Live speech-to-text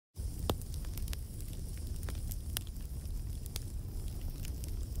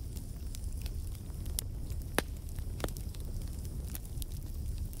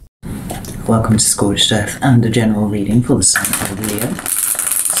welcome to Scorched Earth and a general reading for the sign of Leo,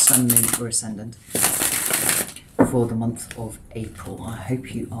 Sun, Moon or Ascendant for the month of April. I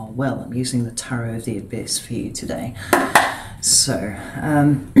hope you are well. I'm using the Tarot of the Abyss for you today. So,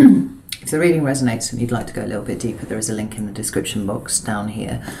 if the reading resonates and you'd like to go a little bit deeper, there is a link in the description box down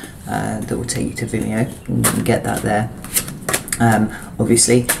here that will take you to Vimeo. You can get that there.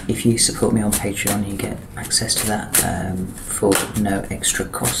 Obviously, if you support me on Patreon, you get access to that for no extra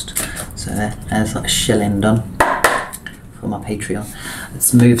cost. So there's like a shilling done for my Patreon.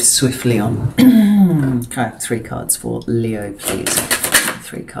 Let's move swiftly on. Okay, 3 cards for Leo, please.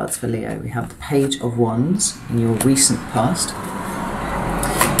 3 cards for Leo. We have the Page of Wands in your recent past.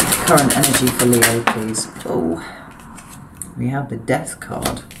 Current energy for Leo, please. Oh, we have the Death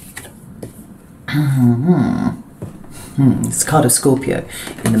card. It's a card of Scorpio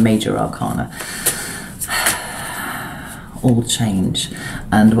in the major arcana. All change.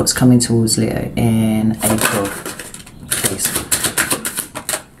 And what's coming towards Leo in April, please.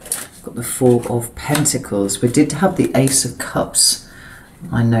 Got the 4 of Pentacles. We did have the Ace of Cups,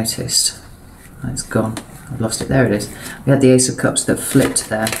 I noticed. Oh, it's gone. I've lost it. There it is. We had the Ace of Cups that flipped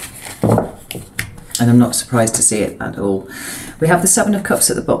there. And I'm not surprised to see it at all. We have the 7 of Cups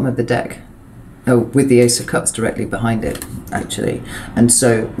at the bottom of the deck. Oh, with the Ace of Cups directly behind it, actually. And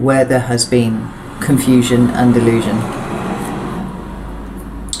so where there has been confusion and delusion,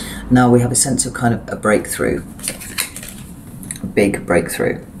 now we have a sense of kind of a breakthrough, a big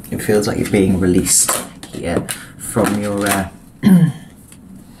breakthrough. It feels like you're being released here from your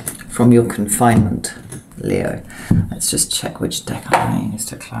confinement, Leo. Let's just check which deck I use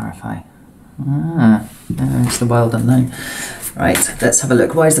to clarify. It's the Wild Unknown. Right, let's have a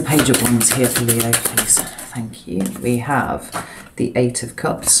look. Why is the Page of Wands here for Leo, please? Thank you. We have the 8 of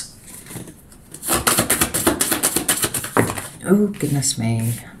Cups. Oh, goodness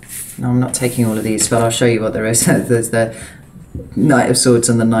me. No, I'm not taking all of these, but I'll show you what there is. There's the Knight of Swords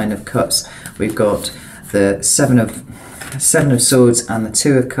and the 9 of Cups. We've got the 7 of Swords and the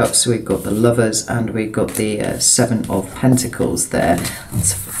 2 of Cups. We've got the Lovers and we've got the 7 of Pentacles there.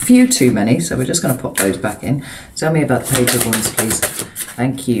 That's a few too many, so we're just going to pop those back in. Tell me about the Page of Wands, please.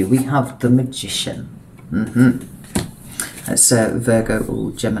 Thank you. We have the Magician. That's Virgo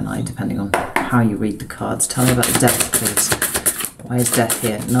or Gemini, depending on how you read the cards. Tell me about the Death, please. Why is Death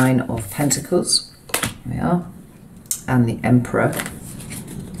here? 9 of Pentacles. Here we are. And the Emperor.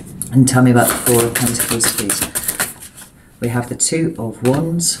 And tell me about the 4 of Pentacles, please. We have the 2 of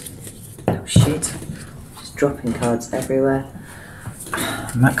Wands. Oh shit. Just dropping cards everywhere.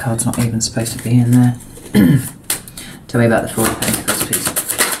 And that card's not even supposed to be in there. Tell me about the 4 of Pentacles, please.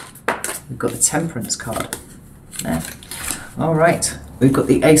 We've got the Temperance card there. Alright. We've got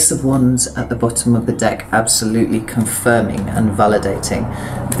the Ace of Wands at the bottom of the deck, absolutely confirming and validating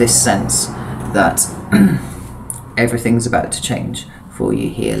this sense that everything's about to change for you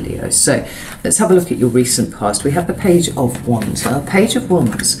here, Leo. So let's have a look at your recent past. We have the Page of Wands. Now, Page of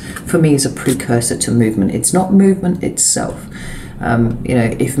Wands for me is a precursor to movement. It's not movement itself. You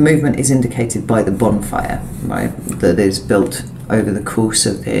know, if movement is indicated by the bonfire, right, that is built over the course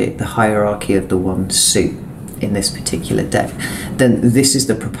of the hierarchy of the wand suit in this particular deck, then this is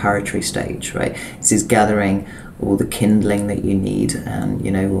the preparatory stage, right? This is gathering all the kindling that you need and, you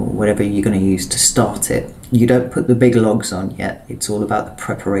know, whatever you're going to use to start it. You don't put the big logs on yet. It's all about the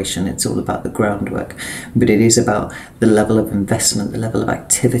preparation. It's all about the groundwork. But it is about the level of investment, the level of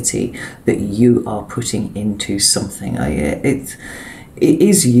activity that you are putting into something. It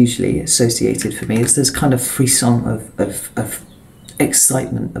is usually associated for me as this kind of frisson of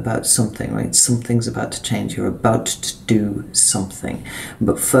excitement about something, right? Something's about to change. You're about to do something.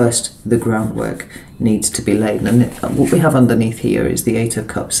 But first, the groundwork needs to be laid. And what we have underneath here is the 8 of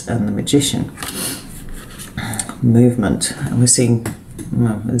Cups and the Magician. Movement. And we're seeing,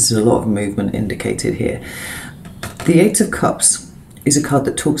 well, there's a lot of movement indicated here. The 8 of Cups is a card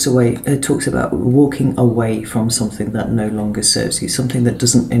that talks about walking away from something that no longer serves you, something that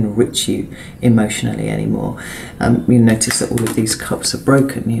doesn't enrich you emotionally anymore. You notice that all of these cups are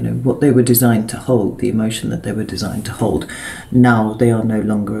broken. You know, what they were designed to hold, the emotion that they were designed to hold, now they are no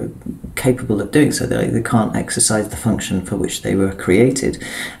longer capable of doing so. They can't exercise the function for which they were created.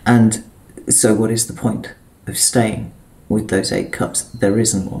 And so what is the point of staying with those 8 cups? There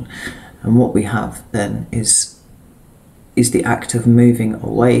isn't one. And what we have then is the act of moving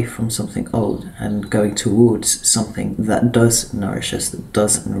away from something old and going towards something that does nourish us, that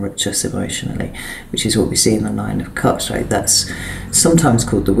does enrich us emotionally, which is what we see in the 9 of Cups, right? That's sometimes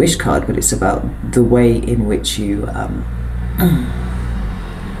called the wish card, but it's about the way in which you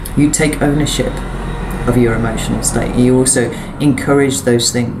you take ownership of your emotional state. You also encourage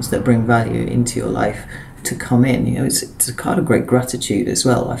those things that bring value into your life to come in. You know, it's a card of great gratitude as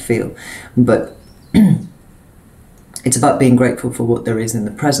well, I feel. But it's about being grateful for what there is in the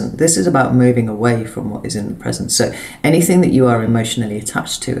present. This is about moving away from what is in the present. So anything that you are emotionally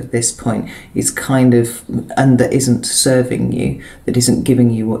attached to at this point is kind of, and that isn't serving you, that isn't giving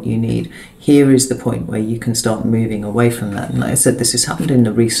you what you need, here is the point where you can start moving away from that. And like I said, this has happened in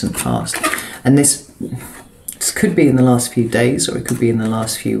the recent past. And this could be in the last few days, or it could be in the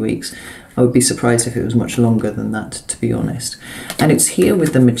last few weeks. I would be surprised if it was much longer than that, to be honest. And it's here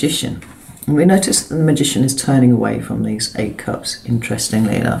with the Magician. And we notice that the Magician is turning away from these 8 cups,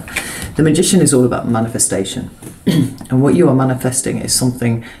 interestingly enough. The Magician is all about manifestation. And what you are manifesting is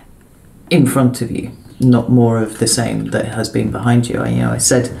something in front of you, not more of the same that has been behind you. I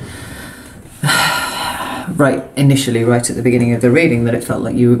said right initially, right at the beginning of the reading, that it felt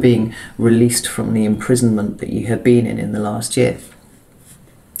like you were being released from the imprisonment that you have been in the last year.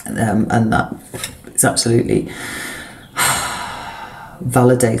 And that is absolutely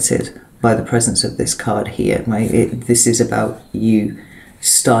validated by the presence of this card here. Right? This is about you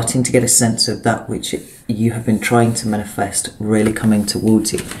starting to get a sense of that which you have been trying to manifest really coming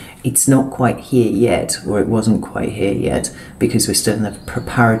towards you. It's not quite here yet, or it wasn't quite here yet, because we're still in the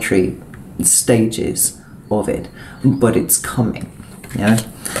preparatory stages of it, but it's coming. You know?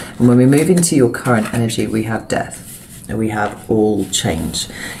 And when we move into your current energy, we have death. We have all change.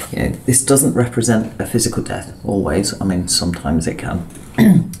 You know, this doesn't represent a physical death always. I mean, sometimes it can.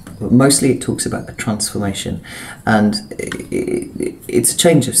 But mostly it talks about a transformation, and it's a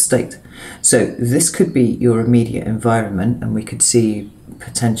change of state. So this could be your immediate environment, and we could see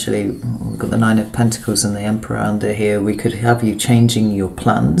potentially, we've got the 9 of Pentacles and the Emperor under here. We could have you changing your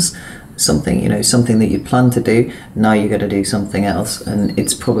plans. Something, you know, something that you plan to do, now you're going to do something else, and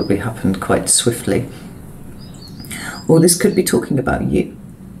it's probably happened quite swiftly. Or this could be talking about you.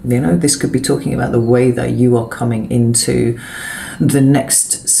 You know, this could be talking about the way that you are coming into the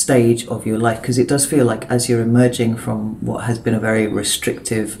next stage of your life, because it does feel like as you're emerging from what has been a very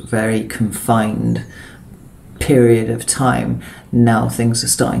restrictive, very confined period of time, now things are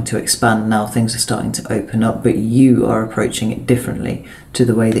starting to expand, now things are starting to open up, but you are approaching it differently to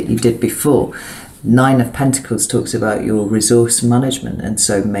the way that you did before. 9 of Pentacles talks about your resource management, and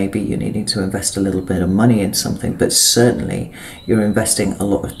so maybe you're needing to invest a little bit of money in something, but certainly you're investing a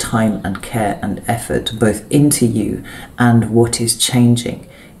lot of time and care and effort both into you and what is changing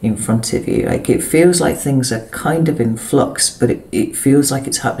in front of you. Like, it feels like things are kind of in flux, but it feels like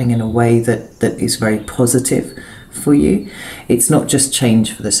it's happening in a way that is very positive for you. It's not just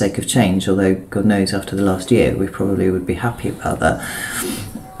change for the sake of change, although God knows after the last year we probably would be happy about that.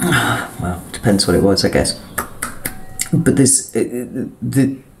 Well, depends what it was, I guess. But this,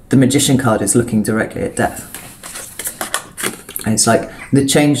 the Magician card is looking directly at death. And it's like the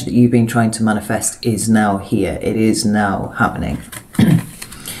change that you've been trying to manifest is now here. It is now happening.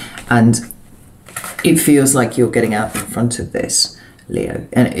 And it feels like you're getting out in front of this, Leo.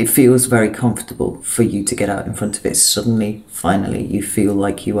 And it feels very comfortable for you to get out in front of it. Suddenly, finally, you feel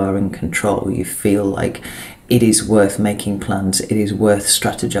like you are in control. You feel like it is worth making plans, it is worth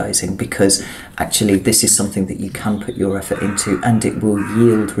strategizing, because actually this is something that you can put your effort into, and it will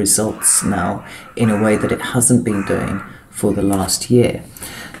yield results now in a way that it hasn't been doing for the last year.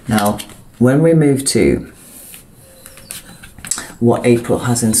 Now, when we move to what April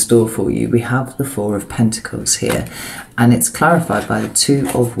has in store for you, we have the 4 of Pentacles here, and it's clarified by the 2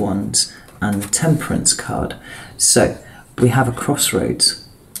 of Wands and the Temperance card. So we have a crossroads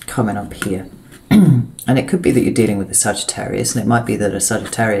coming up here. And it could be that you're dealing with a Sagittarius, and it might be that a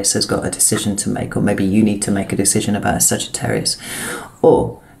Sagittarius has got a decision to make, or maybe you need to make a decision about a Sagittarius.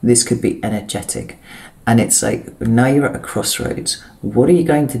 Or this could be energetic, and it's like, now you're at a crossroads. What are you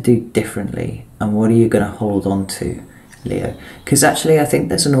going to do differently, and what are you going to hold on to, Leo? Because actually I think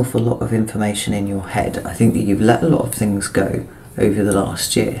there's an awful lot of information in your head. I think that you've let a lot of things go over the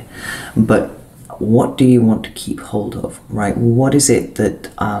last year, but what do you want to keep hold of, right? What is it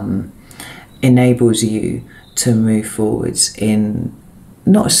that enables you to move forwards in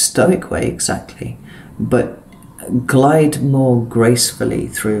not a stoic way exactly, but glide more gracefully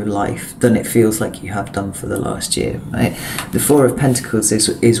through life than it feels like you have done for the last year, right? The 4 of Pentacles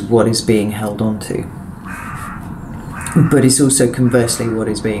is what is being held on to, but it's also conversely what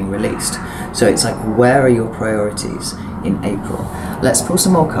is being released. So it's like, where are your priorities in April? Let's pull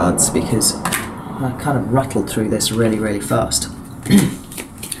some more cards, because I kind of rattled through this really, really fast.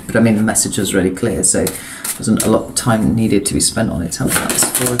 But I mean, the message was really clear, so there wasn't a lot of time needed to be spent on it. Tell me that's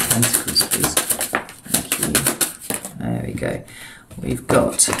 4 of Pentacles, please. Thank you. There we go. We've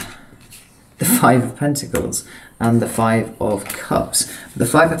got the Five of Pentacles and the Five of Cups. The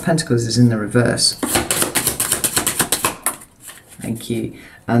Five of Pentacles is in the reverse. Thank you.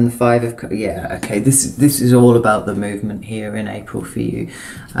 And the Five of Cups, yeah, okay, this is all about the movement here in April for you.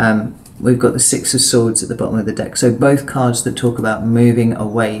 We've got the Six of Swords at the bottom of the deck. So both cards that talk about moving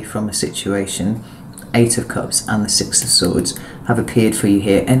away from a situation, Eight of Cups and the Six of Swords, have appeared for you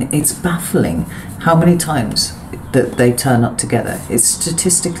here. And it's baffling how many times that they turn up together. It's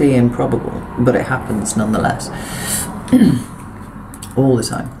statistically improbable, but it happens nonetheless. All the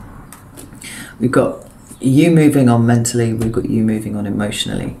time. We've got you moving on mentally, we've got you moving on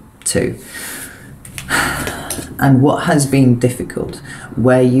emotionally too. And what has been difficult,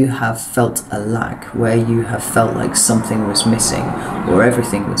 where you have felt a lack, where you have felt like something was missing, or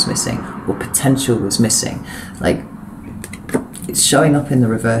everything was missing, or potential was missing, like it's showing up in the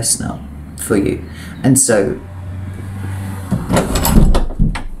reverse now for you. And so,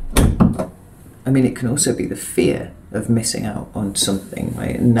 I mean, it can also be the fear of missing out on something,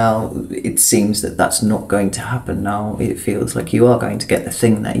 right? Now it seems that that's not going to happen. Now it feels like you are going to get the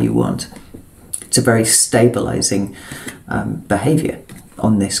thing that you want. It's a very stabilizing behavior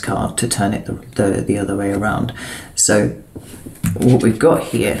on this card to turn it the other way around. So what we've got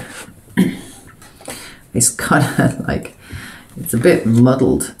here is kind of like, it's a bit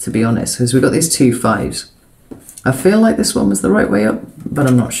muddled, to be honest, because we've got these two fives. I feel like this one was the right way up, but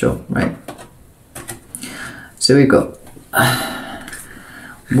I'm not sure, right? So we've got,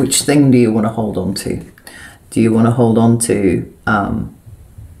 which thing do you want to hold on to? Do you want to hold on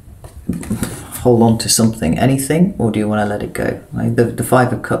to something, anything, or do you want to let it go? Right? The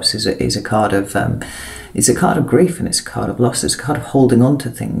Five of Cups is a card of grief, and it's a card of loss. It's a card of holding on to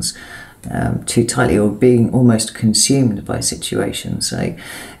things too tightly, or being almost consumed by situations. Like,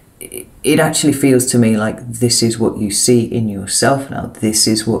 it actually feels to me like this is what you see in yourself now. This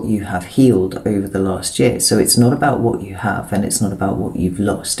is what you have healed over the last year. So it's not about what you have, and it's not about what you've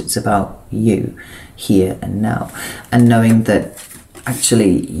lost. It's about you here and now, and knowing that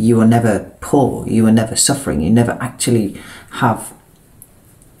actually you are never poor, you are never suffering, you never actually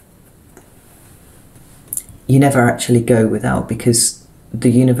go without, because the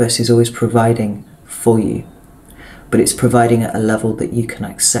universe is always providing for you, but it's providing at a level that you can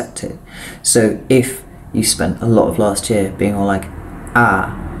accept it. So if you spent a lot of last year being all like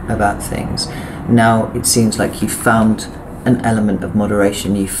about things, now it seems like you found an element of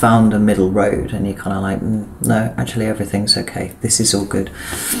moderation, you found a middle road, and you're kind of like, no, actually everything's okay, this is all good.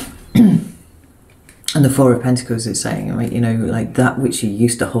 And the Four of Pentacles is saying, right, you know, like that which you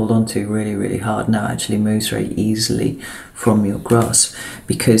used to hold on to really, really hard now actually moves very easily from your grasp,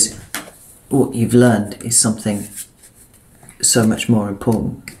 because what you've learned is something so much more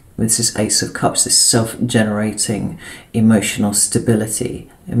important. With this Ace of Cups, this self-generating emotional stability,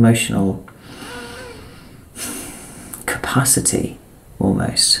 emotional capacity,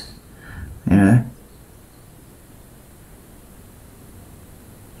 almost, you know.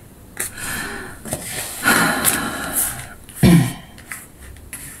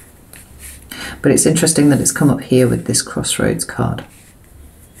 But it's interesting that it's come up here with this Crossroads card.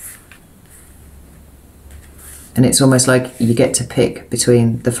 And it's almost like you get to pick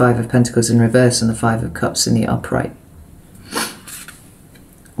between the Five of Pentacles in reverse and the Five of Cups in the upright.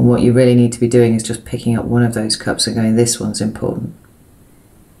 And what you really need to be doing is just picking up one of those cups and going, this one's important.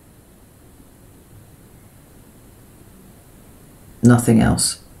 Nothing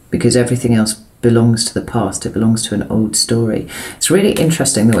else. Because everything else belongs to the past. It belongs to an old story. It's really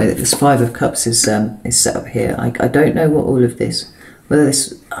interesting the way that this Five of Cups is set up here. I don't know what all of this... Whether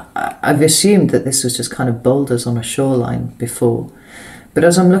this, I've assumed that this was just kind of boulders on a shoreline before. But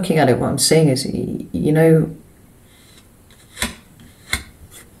as I'm looking at it, what I'm seeing is, you know,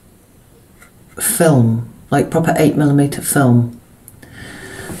 film, like proper 8mm film.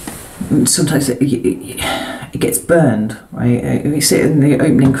 Sometimes it gets burned, right? We see it in the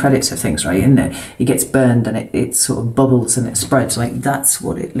opening credits of things, right? And it gets burned and it sort of bubbles and it spreads. Like, that's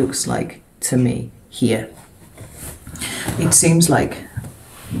what it looks like to me here. It seems like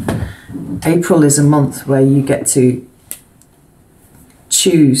April is a month where you get to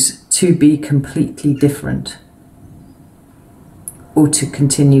choose to be completely different or to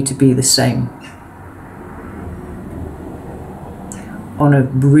continue to be the same on a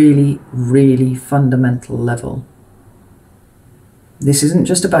really, really fundamental level. This isn't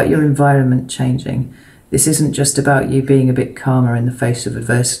just about your environment changing. This isn't just about you being a bit calmer in the face of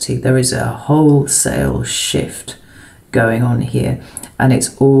adversity. There is a wholesale shift going on here, and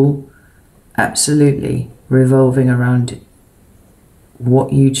it's all absolutely revolving around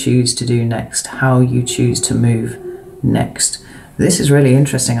what you choose to do next, how you choose to move next, This is really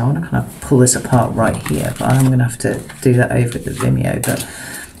interesting. I want to kind of pull this apart right here, but I'm going to have to do that over at the Vimeo. But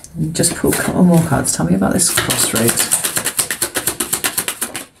just pull a couple more cards. Tell me about this crossroads.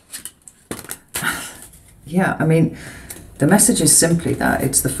 Yeah, I mean, the message is simply that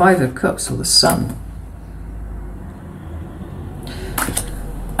it's the Five of Cups or the Sun.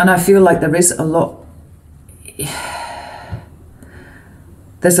 And I feel like there is a lot,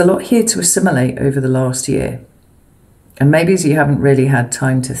 there's a lot here to assimilate over the last year. And maybe you haven't really had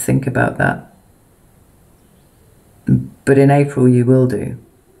time to think about that. But in April you will do.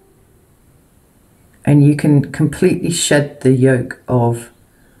 And you can completely shed the yoke of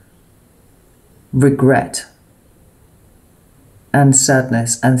regret and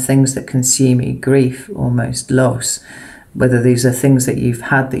sadness and things that consume you, grief, almost loss, whether these are things that you've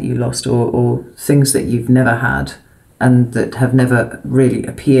had that you lost, or things that you've never had and that have never really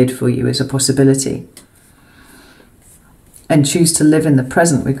appeared for you as a possibility. And choose to live in the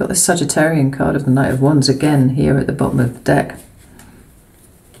present. We've got the Sagittarian card of the Knight of Wands again here at the bottom of the deck.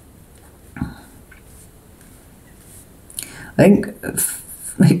 I think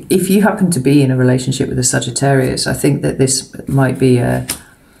if you happen to be in a relationship with a Sagittarius, I think that this might be a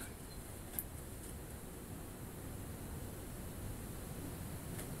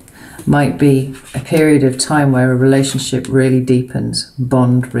period of time where a relationship really deepens,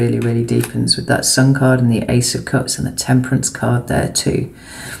 bond really deepens, with that Sun card and the Ace of Cups and the Temperance card there too.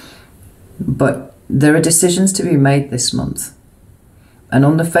 But there are decisions to be made this month, and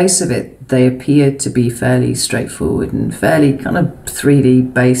on the face of it they appear to be fairly straightforward and fairly kind of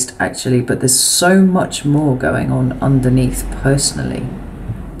 3D based actually, but there's so much more going on underneath personally.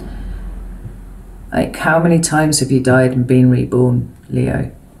 Like, how many times have you died and been reborn,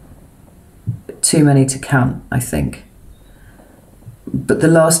 Leo? Too many to count, I think. But the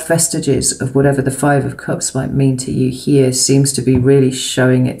last vestiges of whatever the Five of Cups might mean to you here seems to be really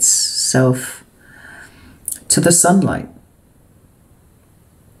showing itself to the sunlight,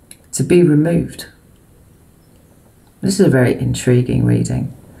 to be removed. This is a very intriguing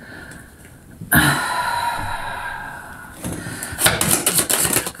reading. Got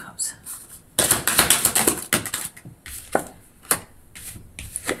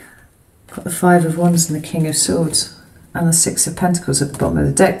the Five of Wands and the King of Swords and the Six of Pentacles at the bottom of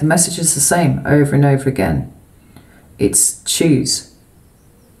the deck. The message is the same over and over again. It's choose.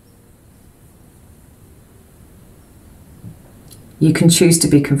 You can choose to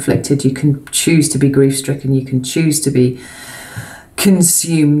be conflicted, you can choose to be grief-stricken, you can choose to be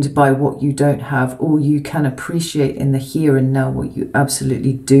consumed by what you don't have, or you can appreciate in the here and now what you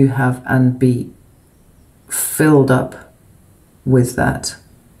absolutely do have and be filled up with that.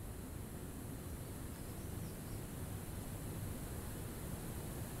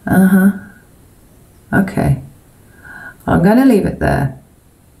 Okay. I'm going to leave it there,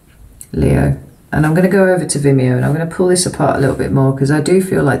 Leo. And I'm going to go over to Vimeo and I'm going to pull this apart a little bit more, because I do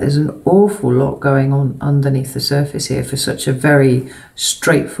feel like there's an awful lot going on underneath the surface here for such a very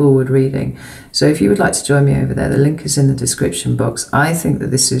straightforward reading. So if you would like to join me over there, the link is in the description box. I think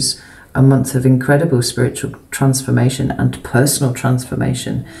that this is a month of incredible spiritual transformation and personal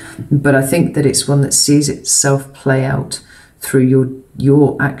transformation. But I think that it's one that sees itself play out through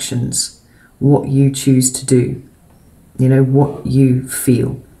your actions, what you choose to do, you know, what you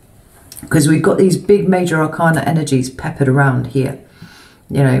feel. Because we've got these big major arcana energies peppered around here.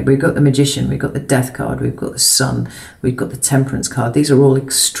 You know, we've got the Magician, we've got the Death card, we've got the Sun, we've got the Temperance card. These are all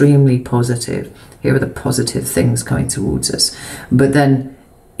extremely positive. Here are the positive things coming towards us. But then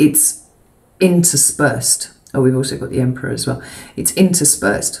it's interspersed. Oh, we've also got the Emperor as well. It's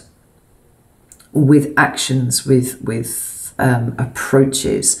interspersed with actions, with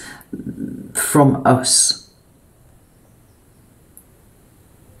approaches from us.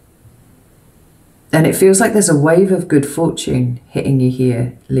 And it feels like there's a wave of good fortune hitting you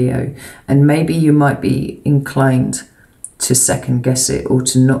here, Leo. And maybe you might be inclined to second guess it or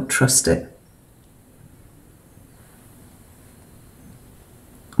to not trust it.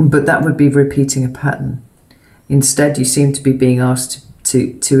 But that would be repeating a pattern. Instead, you seem to be being asked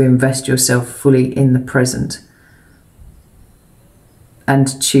to invest yourself fully in the present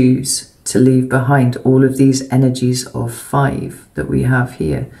and choose to leave behind all of these energies of five that we have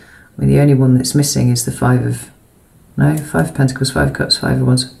here. I mean, the only one that's missing is the Five of Pentacles, Five of Cups, Five of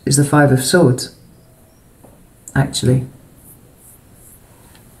Wands, is the Five of Swords, actually.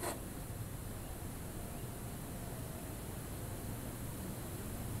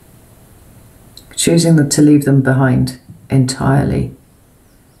 Choosing to leave them behind entirely.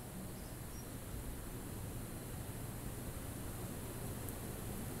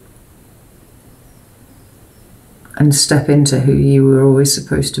 and step into who you were always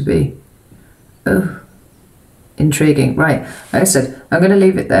supposed to be. Oh, intriguing. Right, like I said, I'm going to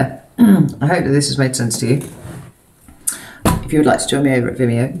leave it there. I hope that this has made sense to you. If you would like to join me over at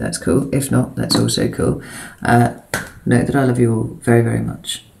Vimeo, that's cool. If not, that's also cool. Know that I love you all very, very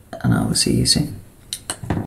much, and I will see you soon.